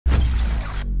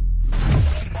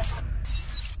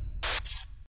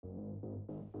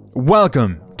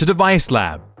Welcome to Device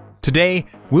Lab. Today,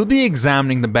 we'll be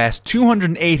examining the best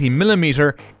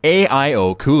 280mm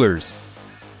AIO coolers.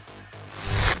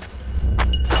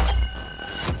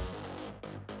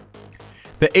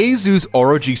 The Asus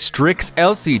ROG Strix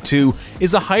LC2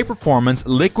 is a high-performance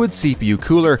liquid CPU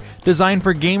cooler designed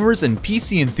for gamers and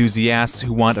PC enthusiasts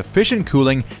who want efficient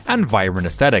cooling and vibrant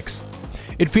aesthetics.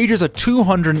 It features a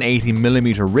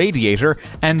 280mm radiator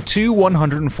and two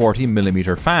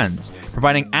 140mm fans,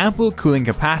 providing ample cooling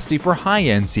capacity for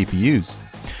high-end CPUs.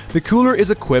 The cooler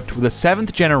is equipped with a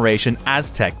 7th generation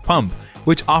Aztec pump,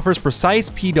 which offers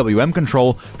precise PWM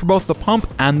control for both the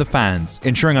pump and the fans,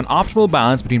 ensuring an optimal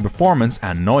balance between performance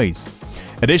and noise.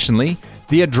 Additionally,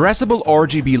 the addressable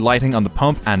RGB lighting on the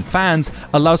pump and fans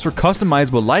allows for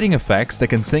customizable lighting effects that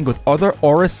can sync with other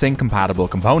Aura Sync compatible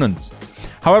components.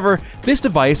 However, this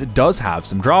device does have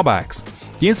some drawbacks.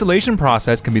 The installation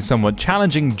process can be somewhat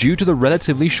challenging due to the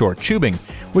relatively short tubing,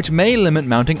 which may limit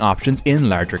mounting options in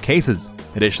larger cases.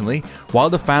 Additionally, while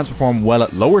the fans perform well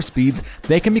at lower speeds,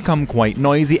 they can become quite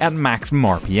noisy at maximum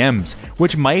RPMs,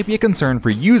 which might be a concern for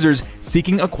users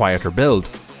seeking a quieter build.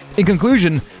 In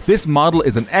conclusion, this model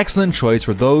is an excellent choice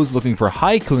for those looking for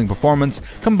high cooling performance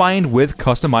combined with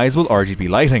customizable RGB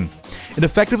lighting. It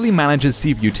effectively manages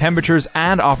CPU temperatures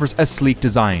and offers a sleek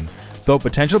design, though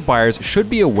potential buyers should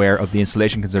be aware of the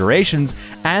installation considerations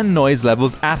and noise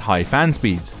levels at high fan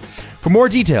speeds. For more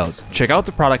details, check out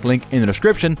the product link in the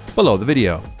description below the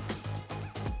video.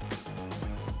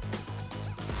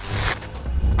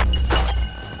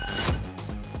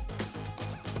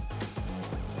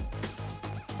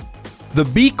 The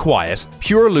Be Quiet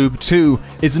Pure Lube 2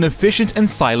 is an efficient and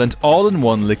silent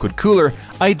all-in-one liquid cooler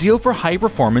ideal for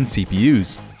high-performance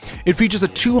CPUs. It features a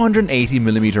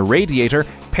 280mm radiator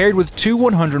paired with two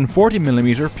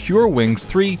 140mm Pure Wings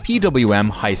 3 PWM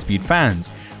high-speed fans,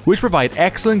 which provide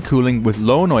excellent cooling with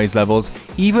low noise levels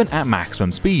even at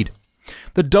maximum speed.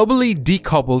 The doubly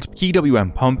decoupled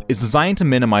PWM pump is designed to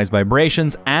minimize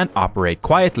vibrations and operate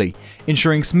quietly,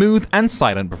 ensuring smooth and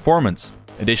silent performance.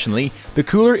 Additionally, the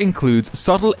cooler includes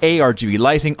subtle ARGB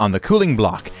lighting on the cooling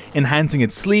block, enhancing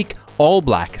its sleek,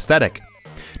 all-black aesthetic.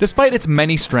 Despite its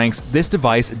many strengths, this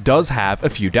device does have a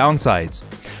few downsides.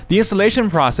 The installation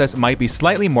process might be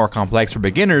slightly more complex for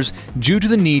beginners due to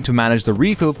the need to manage the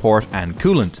refill port and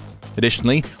coolant.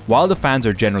 Additionally, while the fans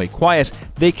are generally quiet,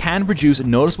 they can produce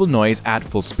noticeable noise at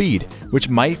full speed, which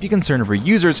might be concerning for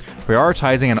users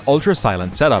prioritizing an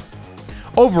ultra-silent setup.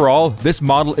 Overall, this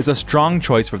model is a strong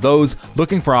choice for those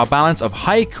looking for a balance of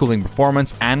high cooling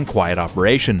performance and quiet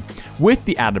operation, with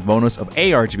the added bonus of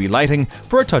ARGB lighting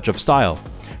for a touch of style.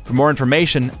 For more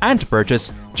information and to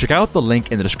purchase, check out the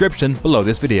link in the description below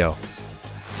this video.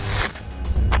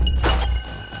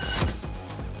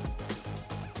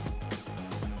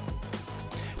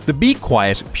 The Be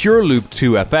Quiet Pure Lube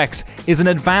 2 FX is an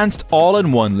advanced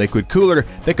all-in-one liquid cooler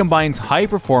that combines high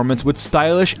performance with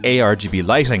stylish ARGB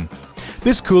lighting.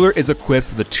 This cooler is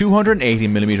equipped with a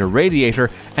 280mm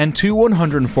radiator and two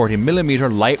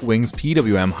 140mm Light Wings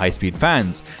PWM high-speed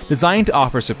fans, designed to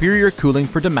offer superior cooling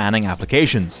for demanding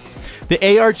applications. The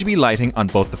ARGB lighting on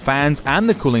both the fans and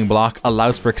the cooling block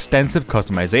allows for extensive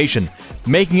customization,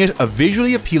 making it a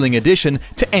visually appealing addition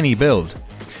to any build.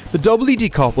 The doubly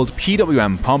decoupled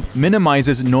PWM pump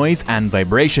minimizes noise and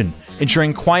vibration,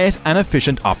 ensuring quiet and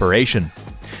efficient operation.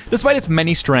 Despite its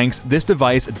many strengths, this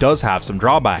device does have some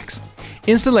drawbacks.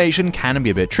 Installation can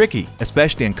be a bit tricky,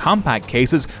 especially in compact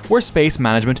cases where space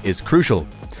management is crucial.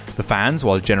 The fans,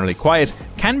 while generally quiet,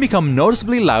 can become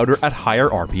noticeably louder at higher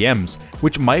RPMs,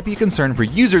 which might be a concern for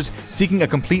users seeking a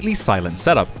completely silent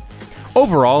setup.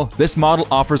 Overall, this model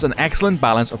offers an excellent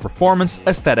balance of performance,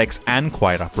 aesthetics, and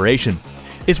quiet operation.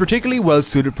 It's particularly well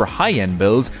suited for high-end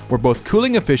builds where both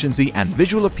cooling efficiency and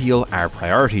visual appeal are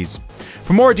priorities.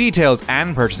 For more details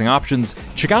and purchasing options,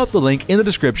 check out the link in the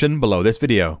description below this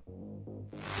video.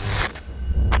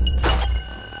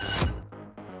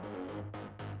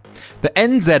 The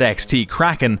NZXT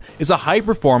Kraken is a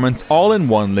high-performance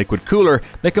all-in-one liquid cooler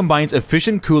that combines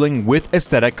efficient cooling with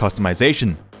aesthetic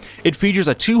customization. It features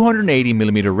a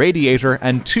 280mm radiator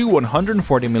and two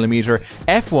 140mm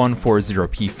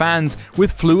F140P fans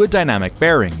with fluid dynamic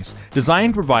bearings,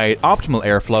 designed to provide optimal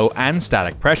airflow and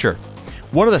static pressure.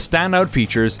 One of the standout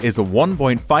features is a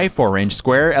 1.54-inch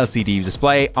square LCD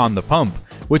display on the pump,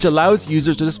 which allows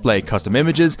users to display custom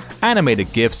images,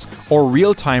 animated GIFs, or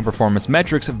real-time performance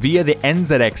metrics via the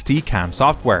NZXT CAM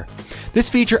software. This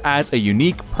feature adds a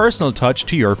unique, personal touch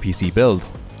to your PC build.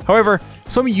 However,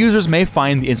 some users may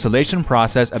find the installation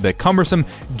process a bit cumbersome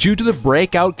due to the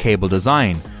breakout cable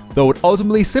design, though it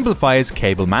ultimately simplifies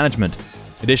cable management.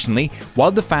 Additionally,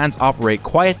 while the fans operate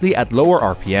quietly at lower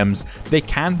RPMs, they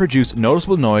can produce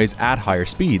noticeable noise at higher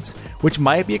speeds, which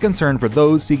might be a concern for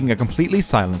those seeking a completely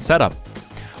silent setup.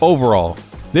 Overall,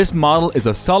 this model is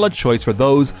a solid choice for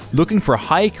those looking for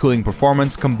high cooling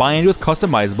performance combined with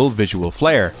customizable visual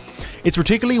flair. It's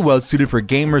particularly well suited for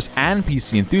gamers and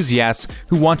PC enthusiasts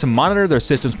who want to monitor their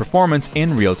system's performance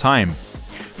in real time.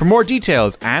 For more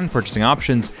details and purchasing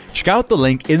options, check out the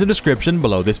link in the description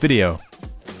below this video.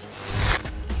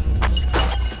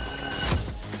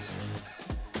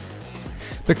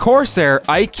 The Corsair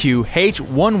IQ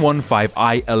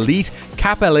H115i Elite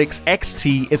CAPELLIX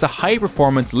XT is a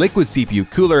high-performance liquid CPU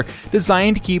cooler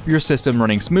designed to keep your system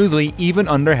running smoothly even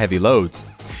under heavy loads.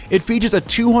 It features a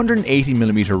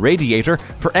 280mm radiator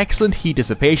for excellent heat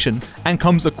dissipation and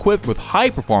comes equipped with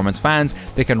high-performance fans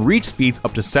that can reach speeds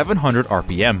up to 700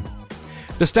 RPM.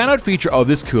 The standout feature of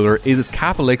this cooler is its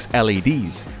CAPELLIX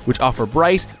LEDs, which offer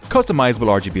bright, customizable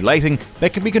RGB lighting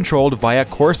that can be controlled via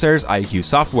Corsair's iCUE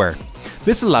software.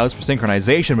 This allows for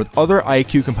synchronization with other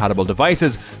iCUE-compatible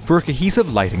devices for a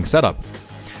cohesive lighting setup.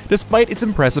 Despite its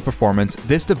impressive performance,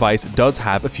 this device does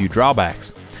have a few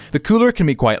drawbacks. The cooler can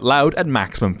be quite loud at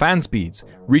maximum fan speeds,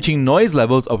 reaching noise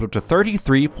levels of up to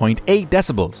 33.8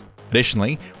 decibels.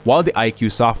 Additionally, while the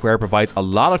iCUE software provides a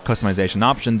lot of customization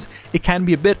options, it can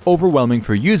be a bit overwhelming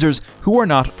for users who are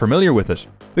not familiar with it.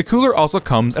 The cooler also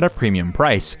comes at a premium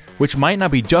price, which might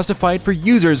not be justified for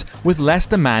users with less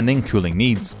demanding cooling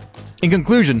needs. In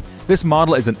conclusion, this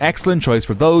model is an excellent choice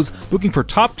for those looking for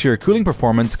top-tier cooling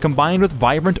performance combined with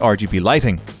vibrant RGB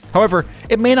lighting. However,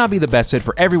 it may not be the best fit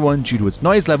for everyone due to its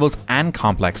noise levels and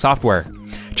complex software.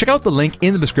 Check out the link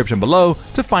in the description below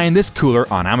to find this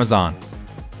cooler on Amazon.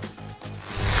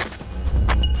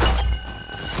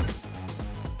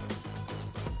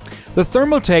 The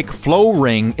Thermaltake Floe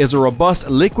Riing is a robust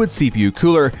liquid CPU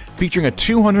cooler featuring a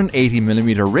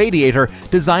 280mm radiator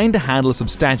designed to handle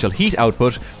substantial heat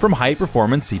output from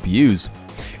high-performance CPUs.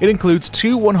 It includes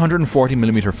two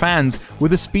 140mm fans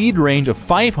with a speed range of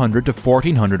 500 to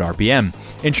 1400 RPM,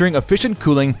 ensuring efficient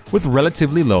cooling with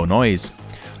relatively low noise.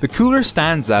 The cooler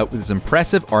stands out with its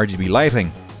impressive RGB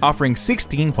lighting, offering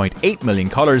 16.8 million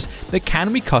colors that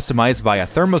can be customized via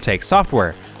Thermaltake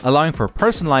software, allowing for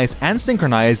personalized and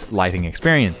synchronized lighting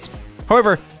experience.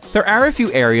 However, there are a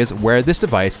few areas where this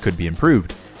device could be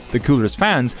improved. The cooler's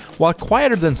fans, while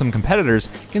quieter than some competitors,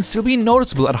 can still be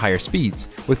noticeable at higher speeds,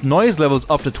 with noise levels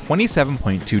up to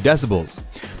 27.2 decibels.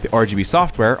 The RGB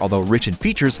software, although rich in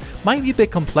features, might be a bit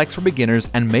complex for beginners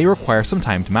and may require some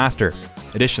time to master.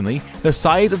 Additionally, the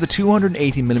size of the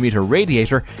 280mm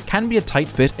radiator can be a tight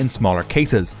fit in smaller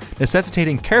cases,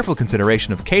 necessitating careful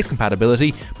consideration of case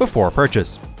compatibility before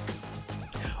purchase.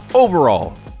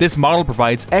 Overall, this model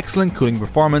provides excellent cooling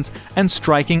performance and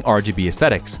striking RGB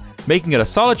aesthetics, making it a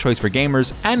solid choice for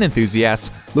gamers and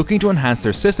enthusiasts looking to enhance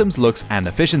their system's looks and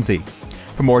efficiency.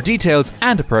 For more details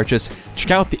and to purchase,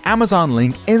 check out the Amazon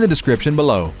link in the description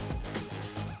below.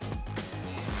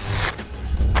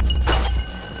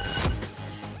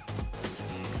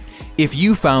 If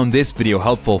you found this video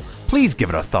helpful, please give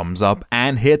it a thumbs up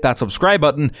and hit that subscribe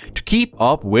button to keep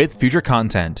up with future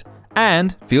content.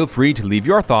 And feel free to leave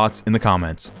your thoughts in the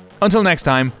comments. Until next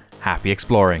time, happy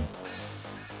exploring.